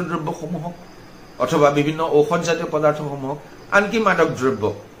bikhaktro drobbo somuhok অথবা বিভিন্ন ঔষধ জাতীয় পদাৰ্থসমূহ আনকি মাদক দ্ৰব্য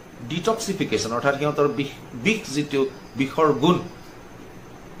detoxification অৰ্থাৎ হিহঁতৰ বিষ যিটো বিষৰ গুণ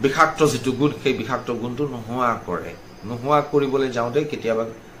বিষাক্ত যিটো গুণ সেই বিষাক্ত গুণটো নোহোৱা কৰিবলৈ যাওঁতে কেতিয়াবা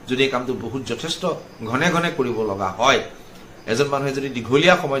যদি কামটো বহুত যথেষ্ট ঘনে ঘনে কৰিব লগা হয় এজন মানুহে যদি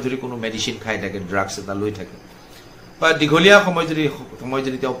দীঘলীয়া সময় ধৰি কোনো মেডিসিন খাই থাকে ড্ৰাগছ এটা লৈ থাকে বা দীঘলীয়া সময়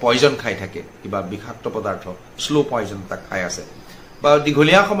যদি তেওঁ পয়জন খাই থাকে কিবা বিষাক্ত পদাৰ্থ স্লো পয়জন তা খাই আছে বা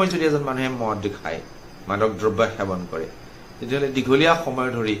দীঘলীয়া সময় যদি এজন মানুহে মদ খায় মাদক দ্ৰব্য সেৱন কৰে তেতিয়াহ'লে দীঘলীয়া সময়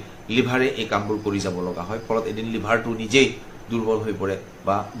ধৰি লিভাৰে এই কামবোৰ কৰি যাব লগা হয় ফলত এদিন লিভাৰটো নিজেই দুৰ্বল হৈ পৰে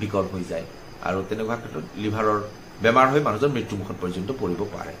বা বিকল হৈ যায় আৰু তেনেকুৱা ক্ষেত্ৰত লিভাৰৰ বেমাৰ হৈ মানুহৰ মৃত্যুমুখত পৰ্যন্ত পৰিব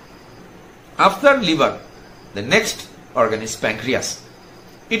পাৰে after liver the next organ is pancreas.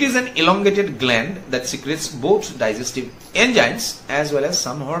 It is an elongated gland that secretes both digestive enzymes as well as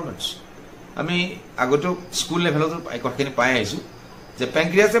some hormones. আমি আগতো স্কুল লেভেলত একখিনি পাই আইছো যে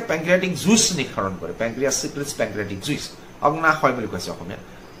প্যানক্রিয়াসে প্যানক্রিয়াটিক জুইচ নিঃসৰণ কৰে প্যানক্ৰিয়াস সিক্ৰেটস প্যানক্ৰিয়াটিক জুইচ অগ্নাশয় বুলি কৈছে অসমীয়া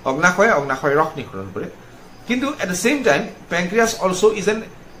অগ্নাশয় ৰস নিঃসৰণ কৰে কিন্তু at the same time pancreas also is an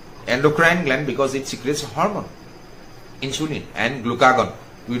endocrine gland because it secretes hormone insulin and glucagon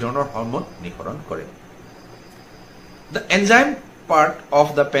দুই ধৰণৰ হৰমন নিঃসৰণ কৰে The enzyme part of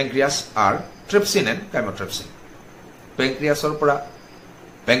the pancreas are trypsin and chymotrypsin. Pancreasor পৰা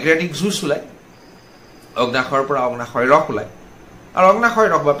pancreatic juice ওলাই অগ্নাশয়ৰ পৰা অগ্নাশয় ৰস ওলাই আৰু অগ্নাশয়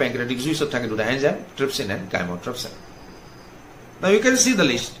ৰস বা pancreatic juice থাকে দুটা enzyme trypsin and chymotrypsin. Now you can see the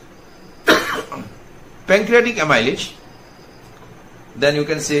list. Pancreatic amylase, then you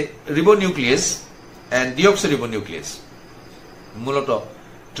can say ribonuclease and deoxyribonuclease. মূলত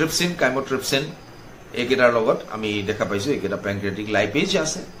trypsin chymotrypsin একেটাৰ লগত আমি দেখা পাইছো একেটা প্যানক্রিয়াটিক লাইপেজ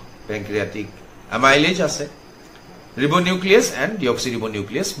আছে প্যানক্রিয়াটিক অ্যামাইলেজ আছে রিবোনিউক্লিয়াস এন্ড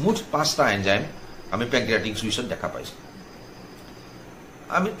ডিঅক্সিরিবোনিউক্লিয়াস মুঠ পাঁচটা এনজাইম আমি প্যানক্রিয়াটিক জুইচত দেখা পাইছো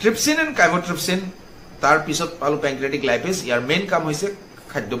আমি ট্রিপসিন এন্ড কাইমোট্রিপসিন তাৰ পিছত পালো প্যানক্ৰিয়াটিক লাইপেজ ইয়াৰ মেইন কাম হৈছে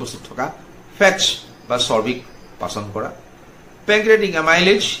খাদ্য বস্তুত থকা ফ্যাটস বা চৰ্বিক পাচন কৰা প্যানক্ৰিয়াটিক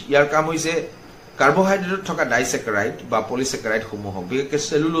অ্যামাইলেজ ইয়াৰ কাম হৈছে কাৰ্বোহাইড্ৰেটত থকা ডাইস্যাকাৰাইড বা পলিস্যাকাৰাইড সমূহ বিশেষকৈ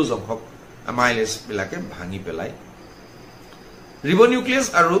সেলুলোজ অংশ amylase বিলাকে ভাঙি পেলাই ৰিবোনিউক্লিয়াস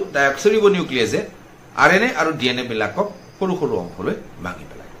আৰু ডাইঅক্সিৰিবোনিউক্লিয়াসে আৰএনএ আৰু ডিএনএ বিলাকক সৰু সৰু অংশলৈ ভাঙি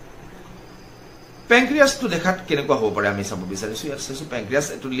পেলাই প্যানক্ৰিয়াস তো দেখাত কেনেকুৱা হ'ব পাৰে আমি চাব বিচাৰিছো ইয়াত চাইছো প্যানক্ৰিয়াস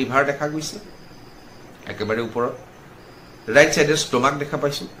এটো লিভাৰ দেখা গৈছে একেবাৰে ওপৰত ৰাইট সাইডে ষ্টমাক দেখা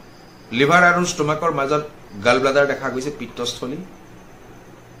পাইছো লিভাৰ আৰু ষ্টমাকৰ মাজত গাল ব্লাডাৰ দেখা গৈছে পিত্তস্থলী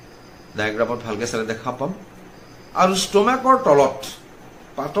ডায়াগ্ৰামত ভালকৈ চালে দেখা পাম আৰু ষ্টমাকৰ তলত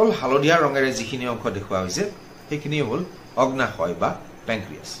পাতল হালধীয়া ৰঙেৰে যিখিনি অংশ দেখুৱা হৈছে সেইখিনি হ'ল অগ্নাশয় বা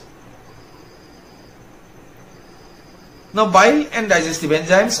pancreas. Now bile and digestive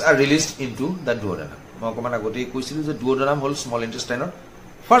enzymes are released into the duodenum. মই অকমান আগতে কৈছিলো যে duodenum হ'ল small intestine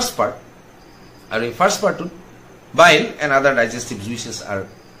first part আৰু এই first part bile and other digestive juices are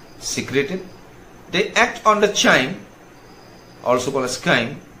secreted. They act on the chyme, also called as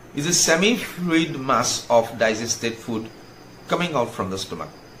chyme, is a semi-fluid mass of digested food coming out from the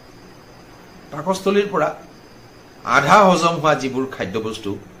stomach. পাকস্থলীৰ পৰা আধা হজম হোৱা যিবোৰ খাদ্য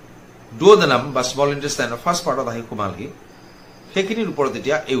বস্তু duodenum বা small ইন্টেষ্টাইনৰ first পাৰ্টত আহি সোমালহি সেইখিনিৰ ওপৰত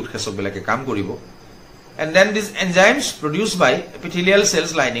এতিয়া এই উৎসেচক বিলাকে কাম কৰিব and then these enzymes produced by epithelial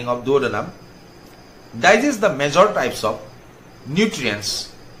cells lining of duodenum digest the major types of nutrients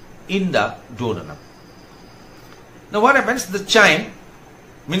in the duodenum. Now what happens? The chyme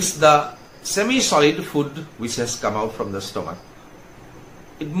means the semi-solid food which has come out from the stomach.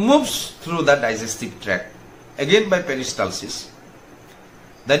 It moves through the digestive tract, again by peristalsis.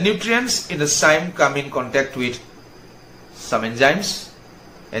 The nutrients in the chyme come in contact with some enzymes.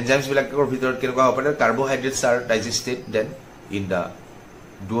 Enzymes bilakor bhitor keneকুৱা হ'ব পাৰে carbohydrates are digested then in the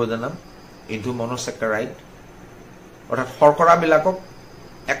duodenum into monosaccharide. অৰ্থাৎ শৰ্কৰা বিলাকক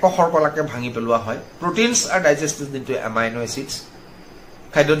এক শৰ্কৰাকে ভাঙি পেলোৱা হয়. Proteins are digested into amino acids.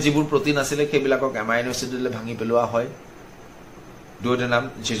 খাদ্যত যিবোৰ প্ৰটিন আছিল সেইবিলাকক অ্যামাইনো এসিডলৈ ভাঙি পেলোৱা হয় duodenum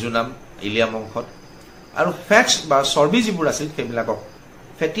jejunum ইলিয়াম অংশত আৰু ফ্যাটস বা চৰ্বি যিবোৰ আছিল সেইবিলাকক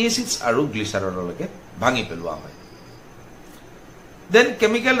ফ্যাটি এসিডস আৰু গ্লিচাৰললৈকে ভাঙি পেলোৱা হয় দেন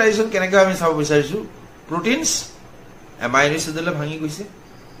কেমিক্যাল ডাইজেশন কেনেকৈ আমি চাব বিচাৰিছো proteins amino acid le bhangi goise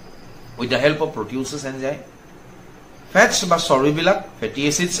with the help of proteases enzyme fats ba sorry bilak fatty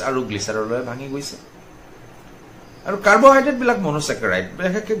acids aru glycerol le bhangi goise aru carbohydrate bilak monosaccharide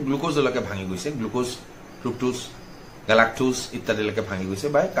bilake glucose lake bhangi goise glucose fructose galactose ittadi lake bhangi goise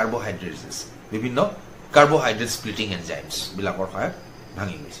by carbohydrates bibhinno carbohydrate splitting enzymes bilakor hoy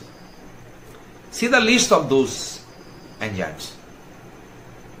bhangi goise. See the list of those enzymes.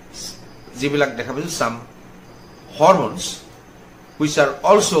 Jibilak dekha paisu some hormones which are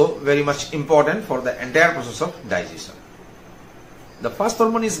also very much important for the entire process of digestion. The first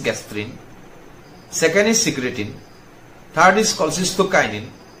hormone is gastrin, second is secretin, third is cholecystokinin,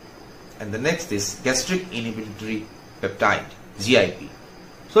 and the next is gastric inhibitory peptide GIP.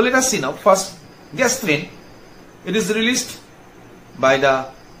 So let us see now. First, gastrin. It is released by the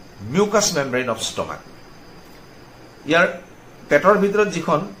mucous membrane of stomach. Here, পেটৰ ভিতৰত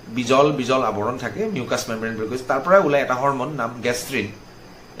যিখন বিজল আৱৰণ থাকে mucus membrane বুলি কৈছে তাৰ পৰা ওলাই এটা হৰমন নাম গ্যাস্ট্ৰিন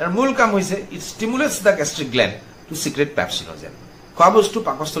ইয়াৰ মূল কাম হৈছে it stimulates da গ্যাস্ট্ৰিক gland two secret পেপচিনোজেন খোৱা বস্তু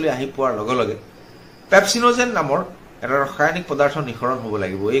পাকস্থলী আহি পোৱাৰ লগে লগে পেপচিনোজেন নামৰ এটা ৰাসায়নিক পদাৰ্থ নিঃসৰণ হ'ব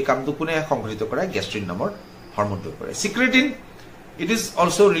লাগিব এই কামটো কোনে সংঘটিত কৰে গ্যাস্ট্ৰিন নামৰ হৰমনটো কৰে সিক্ৰেটিন it is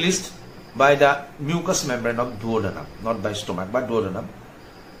also released by the mucus membrane of duodenum not by stomach but duodenum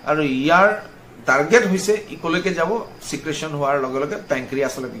আৰু ইয়াৰ টাৰ্গেট হইছে ইকলৈকে যাব সিক্ৰেশন হোৱাৰ লগে লগে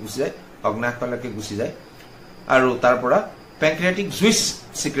প্যানক্ৰিয়াছলৈকে গুছি যায় অগ্নাশয়লৈকে গুছি যায় আৰু তাৰ পৰা প্যানক্ৰিয়াটিক জুইচ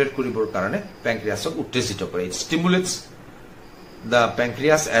সিক্ৰেট কৰিবৰ কাৰণে প্যানক্ৰিয়াছক উত্তেজিত কৰে it stimulates the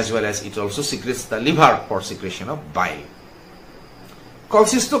pancreas as well as it also secretes the liver for secretion of bile.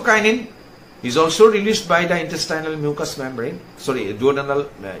 Cholecystokinin is also released by the intestinal mucous membrane duodenal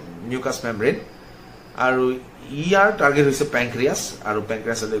mucous membrane আৰু ইয়াৰ টাৰ্গেট হইছে প্যানক্ৰিয়াছ আৰু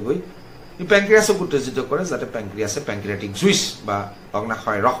প্যানক্ৰিয়াছলৈ গৈ এই প্যানক্ৰিয়াছক উত্তেজিত কৰে যাতে প্যানক্ৰিয়াছে প্যানক্ৰিয়াটিক জুইচ বা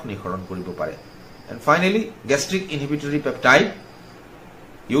অগ্নাশয় ৰস নিঃসৰণ কৰিব পাৰে and finally gastric inhibitory peptide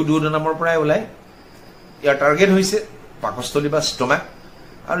duodenumৰ পৰা ওলাই ইয়াৰ টাৰ্গেট হৈছে পাকস্থলী বা স্টমাক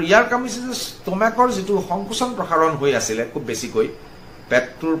আৰু ইয়াৰ কাম হৈছে যে স্টমাকৰ যেটো সংকোচন প্ৰসাৰণ হৈ আছিল খুব বেছিকৈ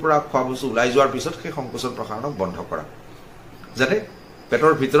পেটৰ পৰা খোৱা বস্তু ওলাই যোৱাৰ পিছত সেই সংকোচন প্ৰসাৰণক বন্ধ কৰা যাতে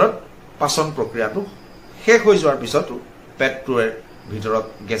পেটৰ ভিতৰত পাচন প্ৰক্ৰিয়াটো শেষ হৈ যোৱাৰ পিছত পেটৰ ভিতৰত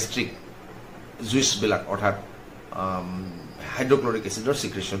গ্যাস্ট্ৰিক জুইচ বিলাক অৰ্থাৎ হাইড্ৰোক্লোৰিক এসিডৰ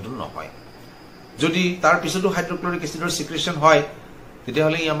সিক্ৰেশনটো নহয় যদি তাৰ পিছতো হাইড্ৰোক্লোৰিক এসিডৰ সিক্ৰেশন হয়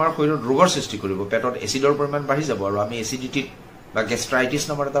তেতিয়াহলে ই আমাৰ শৰীৰত ৰোগৰ সৃষ্টি কৰিব পেটত এসিডৰ পৰিমাণ বাঢ়ি যাব আৰু আমি এসিডিটি বা গ্যাস্ট্ৰাইটিছ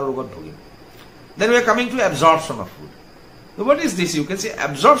নামৰ এটা ৰোগত ভুগিম then we are coming to absorption of food. So what is this? You can say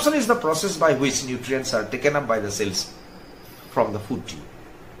absorption is the process by which nutrients are taken up by the cells from the food tube.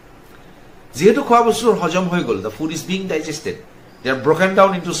 যেহেতু খোৱা বস্তুৰ হজম হৈ গল the food is being digested they are broken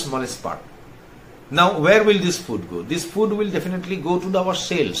down into smallest part. Now where will this food go? This food will definitely go to our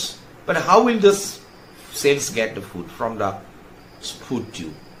cells, but how will this cells get the food from the food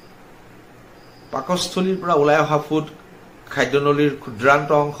tube? পাকস্থলীৰ পৰা ওলাই অহা food খাদ্যনলীৰ ক্ষুদ্ৰান্ত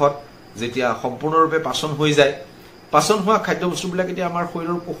অংশত যেতিয়া সম্পূৰ্ণৰূপে পাচন হৈ যায় পাচন হোৱা খাদ্য বস্তুবিলাক এতিয়া আমাৰ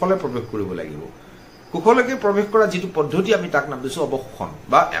শৰীৰৰ কোষলে প্ৰৱেশ কৰিব লাগিব কোষলৈকে প্ৰৱেশ কৰা যেটো পদ্ধতি আমি তাক নাম দিছো অৱশোষণ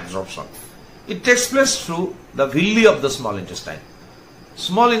বা absorption. It takes place through the villi of the small intestine.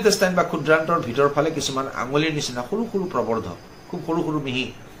 Small intestine বা ক্ষুদ্ৰান্তৰ ভিতৰ ফালে কিছুমান আঙুলিৰ নিচিনা সৰু সৰু প্ৰবৰ্ধ খুব সৰু সৰু মিহি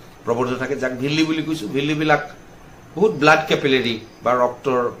প্ৰবৰ্ধ থাকে যাক ভিল্লি বুলি কৈছো ভিল্লি বিলাক বহুত ব্লাড ক্যাপিলাৰি বা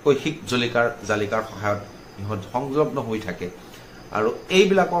ৰক্তৰ কৈশিক জালিকাৰ সহায়ত ইহত সংলগ্ন হৈ থাকে আৰু এই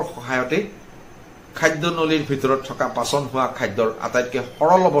বিলাকৰ সহায়তে খাদ্য নলীৰ ভিতৰত থকা পাচন হোৱা খাদ্যৰ আটাইতকৈ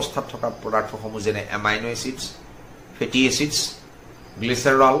সৰল অৱস্থাত থকা পদাৰ্থসমূহ যেনে এমাইনো এসিডছ ফেটি এসিডছ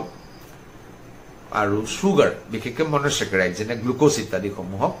গ্লিচাৰল আৰু সুগাৰ বিশেষকৈ মনোস্যাকাৰাইড যেনে গ্লুকোজ ইত্যাদি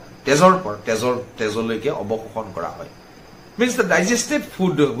সমূহক তেজলৈকে অৱশোষণ কৰা হয় means the digested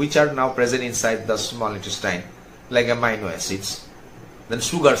food which are now present inside the small intestine like amino acids then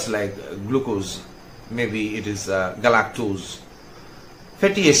sugars like glucose maybe it is galactose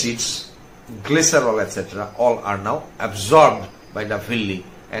fatty acids glycerol etc all are now absorbed by the villi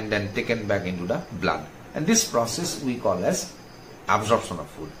and then taken back into the blood and this process we call as absorption of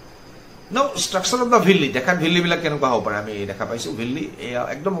food. Now structure of the villi dekha villi bila kenuka hob pare ami dekha paisu villi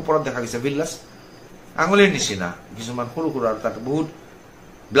ekdom uporot dekha gise villas আঙুলিৰ নিচিনা কিছুমান সৰু সৰু আৰু তাত বহুত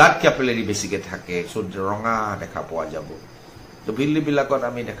blood ক্যাপিলাৰি বেছিকে থাকে সো ৰঙা দেখা পোৱা যাব তো ভিল্লি বিলাকত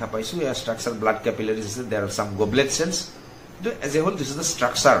আমি দেখা পাইছো এ স্ট্ৰাকচাৰ ব্লাড ক্যাপিলাৰিজ আছে there R sum goblet sales as a whole this is the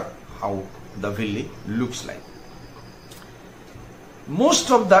structure how the villi looks like. Most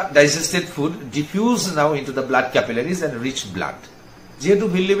of the digested food diffuse now into the blood capillaries and reach blood যেহেতু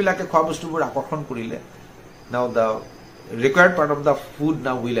villi বিলাকে খোৱা বস্তুবোৰ আকৰ্ষণ কৰিলে now the required part of the food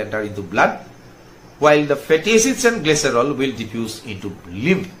now will enter into blood while the fatty acids and glycerol will diffuse into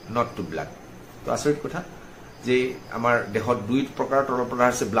lymph not to blood তো আচৰিত কথা যে আমাৰ দেহত দুই প্ৰকাৰৰ তৰল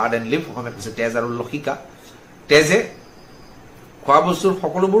পদাৰ্থ আছে, ব্লাড এণ্ড লিভ, অসমীয়াত কৈছে তেজ আৰু লসিকা। তেজে খোৱা বস্তুৰ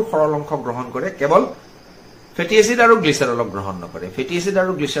সকলোবোৰ সৰল অংশ গ্ৰহণ কৰে, কেৱল ফেটি এচিড আৰু গ্লিচাৰলক গ্ৰহণ নকৰে। ফেটি এচিড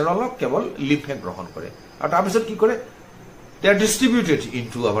আৰু গ্লিচাৰলক কেৱল লিভে গ্ৰহণ কৰে। আৰু তাৰপিছত কি কৰে, দে R distributed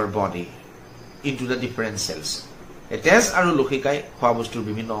into hour body, into the different sales. তেজ আৰু লসিকাই খোৱা বস্তুৰ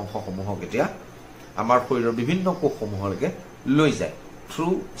বিভিন্ন অংশসমূহক এতিয়া আমাৰ শৰীৰৰ বিভিন্ন কোষসমূহলৈকে লৈ যায় থ্ৰু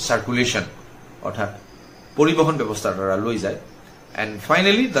চাৰ্কুলেশ্যন, অৰ্থাৎ পৰিবহন ব্যৱস্থাৰ দ্বাৰা লৈ যায়। And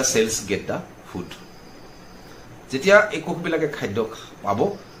finally the sales get the food. যেতিয়া এই কোষবিলাকে খাদ্য পাব,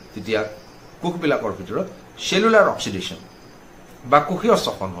 তেতিয়া কোষবিলাকৰ ভিতৰত সেলুলাৰ অক্সিডেশ্যন বা কোষীয়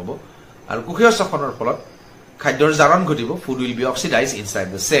শ্বসন হ'ব, আৰু কোষীয় শ্বসনৰ ফলত খাদ্যৰ জাৰণ ঘটিব। Food will be oxidise inside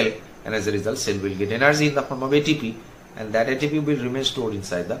the cell, and as a result cell will get energy in the form of ATP, and that ATP will remain stored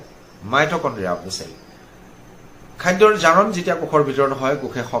inside the mitochondria of the cell. খাদ্যৰ জাৰণ যেতিয়া কোষৰ ভিতৰত হয়,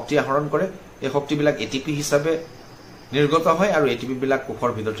 কোষে শক্তি আহৰণ কৰে, এই শক্তিবিলাক ATP হিচাপে নিৰ্গত হয়, আৰু ATP বিলাক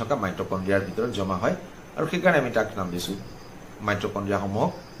কোষৰ ভিতৰত থকা মাইটকন্ড্ৰিয়াৰ ভিতৰত জমা হয়, আৰু সেইকাৰণে আমি তাক নাম দিছো মাইটকন্ড্ৰিয়াসমূহ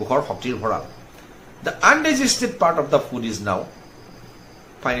কোষৰ শক্তিৰ ভঁৰাল। The undigested part of the food is now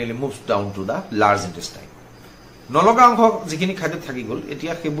finally moves down to the large intestine. নলগা অংশ যিখিনি খাদ্য থাকি গ'ল,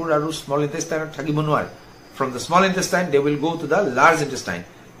 এতিয়া সেইবোৰ আৰু স্মল ইণ্টেষ্টাইনত থাকিব নোৱাৰে। From the small intestine they will go to the large intestine.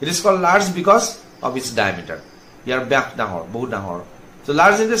 It is called large because of its diameter. ইয়াৰ ব্যাস ডাঙৰ, বহুত ডাঙৰ। So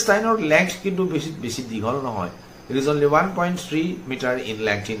large intestineৰ length কিন্তু বেছি দীঘল নহয়। It is only 1.3 meter in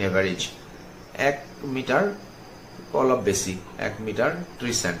length in average. 1 metre অলপ বেছি, 1 metre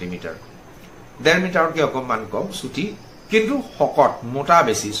 30 centimetre. 1.5 মিটাৰতকৈ অকণমান কম, চুটি কিন্তু শকত, মোটা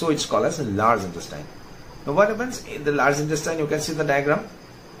বেছি। So it's called as large intestine. Now what happens in the large intestine? You can see the diagram.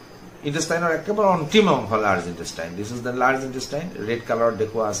 Intestine or ekebor ontim ongkho large intestine. This is the large intestine, red color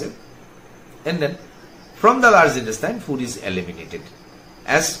dekhua ase. And then from the large intestine food is eliminated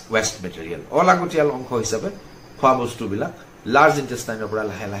as waste material. Olagutial ongkho hisabe khwa bostu bilak large intestine opora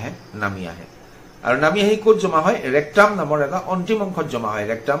lahe lahe nami ahe. Aru nami ahi kot joma hoy rectum namor eta ontim ongkhot joma hoy,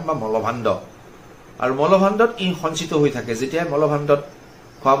 rectum ba molobhando. Aru molobhandot ই সঞ্চিত হৈ থাকে। যেতিয়া molobhandot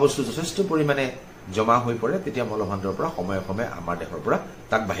খোৱা বস্তু যথেষ্ট পৰিমাণে জমা হৈ পৰে, তেতিয়া মলভাণ্ডৰ পৰা সময়ে সময়ে আমাৰ দেহৰ পৰা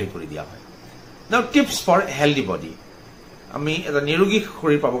তাক বাহিৰ কৰি দিয়া হয়। নাও টিপছ ফৰ হেল্ডি বডি। আমি এটা নিৰোগী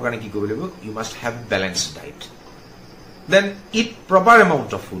শৰীৰ পাবৰ কাৰণে কি কৰিব লাগিব? U must have balanced diet. Then it proper amount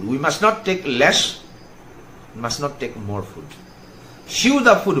of food. We must not tech less, must not tech মোৰ food. Chew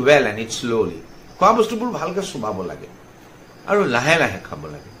the food well and it slowly. খোৱা বস্তুবোৰ ভালকৈ চুবাব লাগে আৰু লাহে লাহে খাব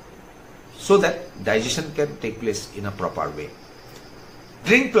লাগে, so that digestion can take place in a proper way.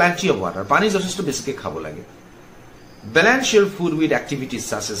 Drink plenty of water. পানী যথেষ্ট বেছিকৈ খাব লাগে। Balance your food with activities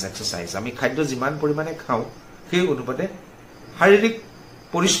such as exercise. আমি খাদ্য যিমান পৰিমাণে খাওঁ, সেই অনুপাতে শাৰীৰিক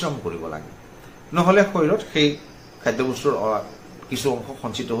পৰিশ্ৰম কৰিব লাগে, নহ'লে শৰীৰত সেই খাদ্যবস্তুৰ কিছু অংশ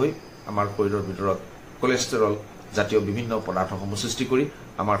সঞ্চিত হৈ আমাৰ শৰীৰৰ ভিতৰত কোলেষ্টৰল জাতীয় বিভিন্ন পদাৰ্থসমূহ সৃষ্টি কৰি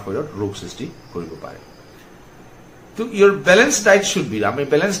আমাৰ শৰীৰত ৰোগ সৃষ্টি কৰিব পাৰে। তো your balanced diet should be, আমি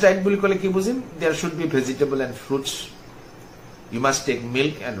balanced diet বুলি ক'লে কি বুজিম? There should be vegetable and fruits. You must take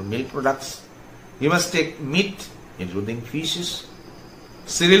milk and milk products. You must take meat, including fishes.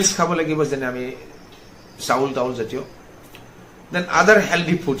 Cereals খাব লাগিব, যেনে আমি চাউল তাউল জাতীয়। Then other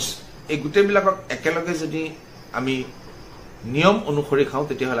healthy foods. এই গোটেইবিলাকক একেলগে যদি আমি নিয়ম অনুসৰি খাওঁ,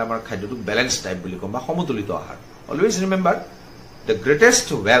 তেতিয়াহ'লে আমাৰ খাদ্যটোক বেলেঞ্চ ডায়েট বুলি ক'ম বা সমতুলিত আহাৰ। Always remember, the greatest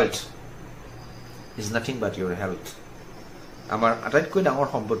wealth is nothing but your health. আমাৰ আটাইতকৈ ডাঙৰ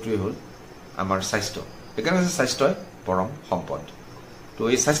সম্পত্তিয়ে হ'ল আমাৰ স্বাস্থ্য। সেইকাৰণে স্বাস্থ্যই পৰম সম্পদ। তো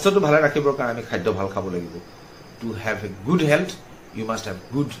এই স্বাস্থ্যটো ভালে ৰাখিবৰ কাৰণে আমি খাদ্য ভাল খাব লাগিব। To have a good health, you must have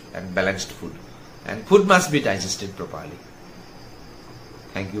good and balanced food. And food must be digested properly.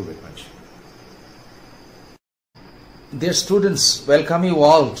 Thank you very much. Dear students, welcome you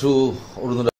all to